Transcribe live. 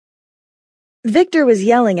Victor was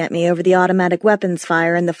yelling at me over the automatic weapons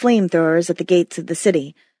fire and the flamethrowers at the gates of the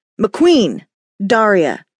city. "McQueen!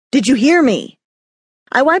 Daria! Did you hear me?"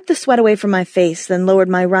 I wiped the sweat away from my face, then lowered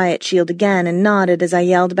my riot shield again and nodded as I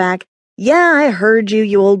yelled back, "Yeah, I heard you,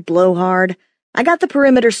 you old blowhard. I got the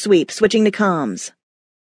perimeter sweep, switching to comms."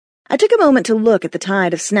 I took a moment to look at the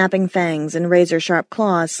tide of snapping fangs and razor-sharp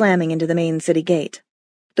claws slamming into the main city gate.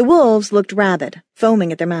 The wolves looked rabid,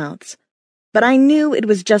 foaming at their mouths. But I knew it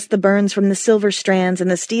was just the burns from the silver strands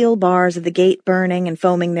and the steel bars of the gate burning and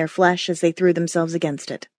foaming their flesh as they threw themselves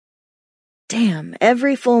against it. Damn,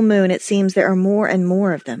 every full moon it seems there are more and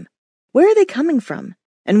more of them. Where are they coming from?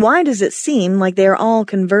 And why does it seem like they are all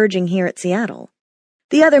converging here at Seattle?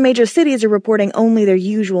 The other major cities are reporting only their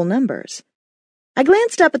usual numbers. I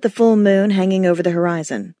glanced up at the full moon hanging over the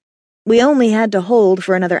horizon. We only had to hold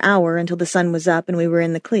for another hour until the sun was up and we were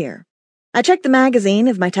in the clear. I checked the magazine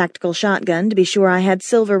of my tactical shotgun to be sure I had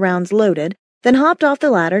silver rounds loaded, then hopped off the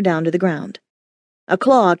ladder down to the ground. A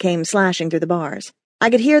claw came slashing through the bars. I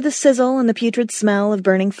could hear the sizzle and the putrid smell of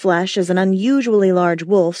burning flesh as an unusually large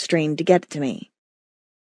wolf strained to get to me.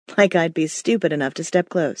 Like I'd be stupid enough to step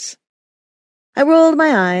close. I rolled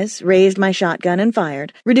my eyes, raised my shotgun, and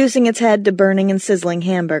fired, reducing its head to burning and sizzling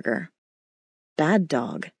hamburger. "Bad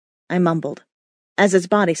dog," I mumbled, as its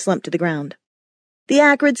body slumped to the ground. The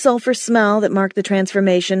acrid sulfur smell that marked the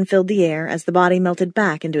transformation filled the air as the body melted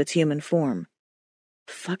back into its human form.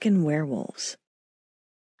 Fucking werewolves.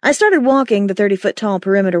 I started walking the 30-foot-tall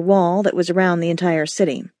perimeter wall that was around the entire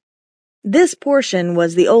city. This portion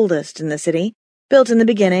was the oldest in the city, built in the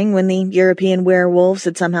beginning when the European werewolves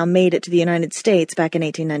had somehow made it to the United States back in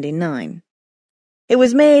 1899. It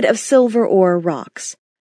was made of silver ore rocks.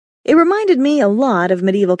 It reminded me a lot of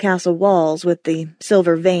medieval castle walls with the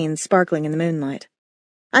silver veins sparkling in the moonlight.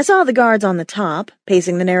 I saw the guards on the top,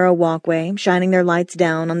 pacing the narrow walkway, shining their lights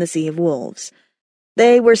down on the sea of wolves.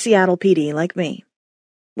 They were Seattle PD, like me.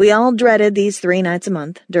 We all dreaded these 3 nights a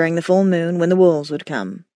month, during the full moon when the wolves would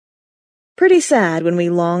come. Pretty sad when we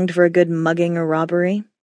longed for a good mugging or robbery.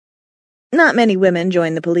 Not many women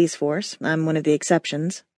joined the police force. I'm one of the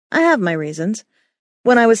exceptions. I have my reasons.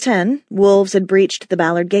 When I was 10, wolves had breached the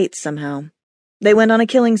Ballard gates somehow. They went on a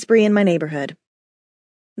killing spree in my neighborhood.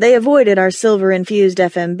 They avoided our silver-infused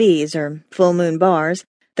FMBs, or full-moon bars,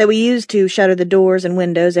 that we used to shutter the doors and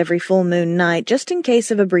windows every full-moon night just in case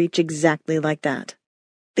of a breach exactly like that.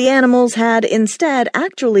 The animals had instead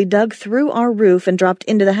actually dug through our roof and dropped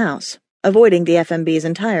into the house, avoiding the FMBs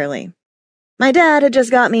entirely. My dad had just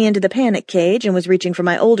got me into the panic cage and was reaching for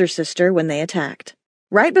my older sister when they attacked.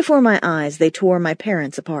 Right before my eyes, they tore my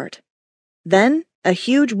parents apart. Then, a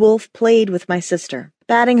huge wolf played with my sister,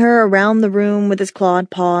 batting her around the room with his clawed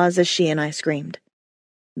paws as she and I screamed.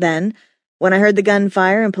 Then, when I heard the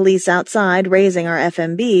gunfire and police outside raising our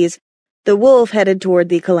FMBs, the wolf headed toward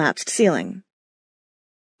the collapsed ceiling.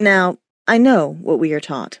 Now, I know what we are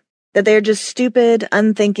taught, that they are just stupid,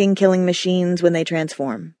 unthinking killing machines when they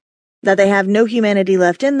transform, that they have no humanity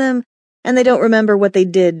left in them, and they don't remember what they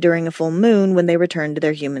did during a full moon when they return to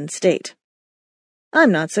their human state.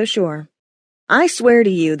 I'm not so sure. I swear to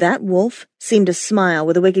you that wolf seemed to smile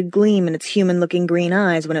with a wicked gleam in its human-looking green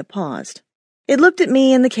eyes when it paused. It looked at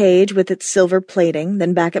me in the cage with its silver plating,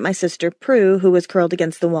 then back at my sister Prue, who was curled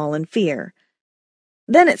against the wall in fear.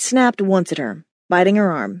 Then it snapped once at her, biting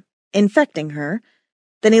her arm, infecting her.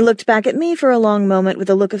 Then he looked back at me for a long moment with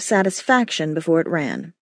a look of satisfaction before it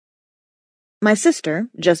ran. My sister,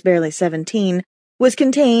 just barely 17, was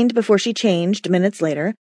contained before she changed minutes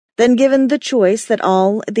later, then given the choice that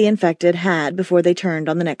all the infected had before they turned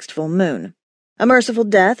on the next full moon. A merciful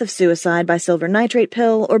death of suicide by silver nitrate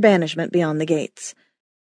pill or banishment beyond the gates.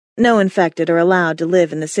 No infected are allowed to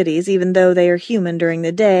live in the cities even though they are human during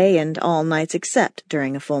the day and all nights except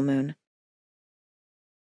during a full moon.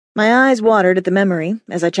 My eyes watered at the memory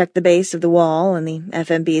as I checked the base of the wall and the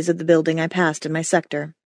FMBs of the building I passed in my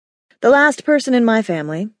sector. The last person in my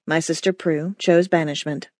family, my sister Prue, chose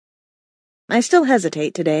banishment. I still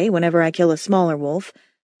hesitate today whenever I kill a smaller wolf,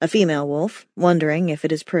 a female wolf, wondering if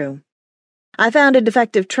it is Prue. I found a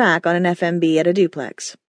defective track on an FMB at a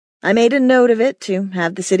duplex. I made a note of it to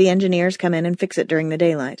have the city engineers come in and fix it during the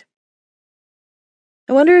daylight.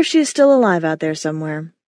 I wonder if she is still alive out there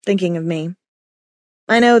somewhere, thinking of me.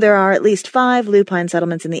 I know there are at least 5 lupine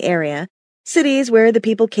settlements in the area, cities where the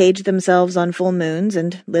people cage themselves on full moons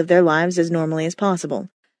and live their lives as normally as possible.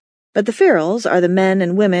 But the ferals are the men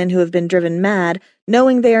and women who have been driven mad,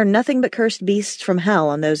 knowing they are nothing but cursed beasts from hell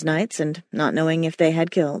on those nights and not knowing if they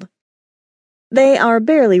had killed. They are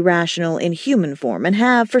barely rational in human form and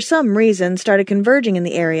have, for some reason, started converging in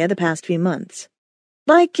the area the past few months.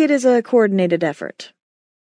 Like it is a coordinated effort,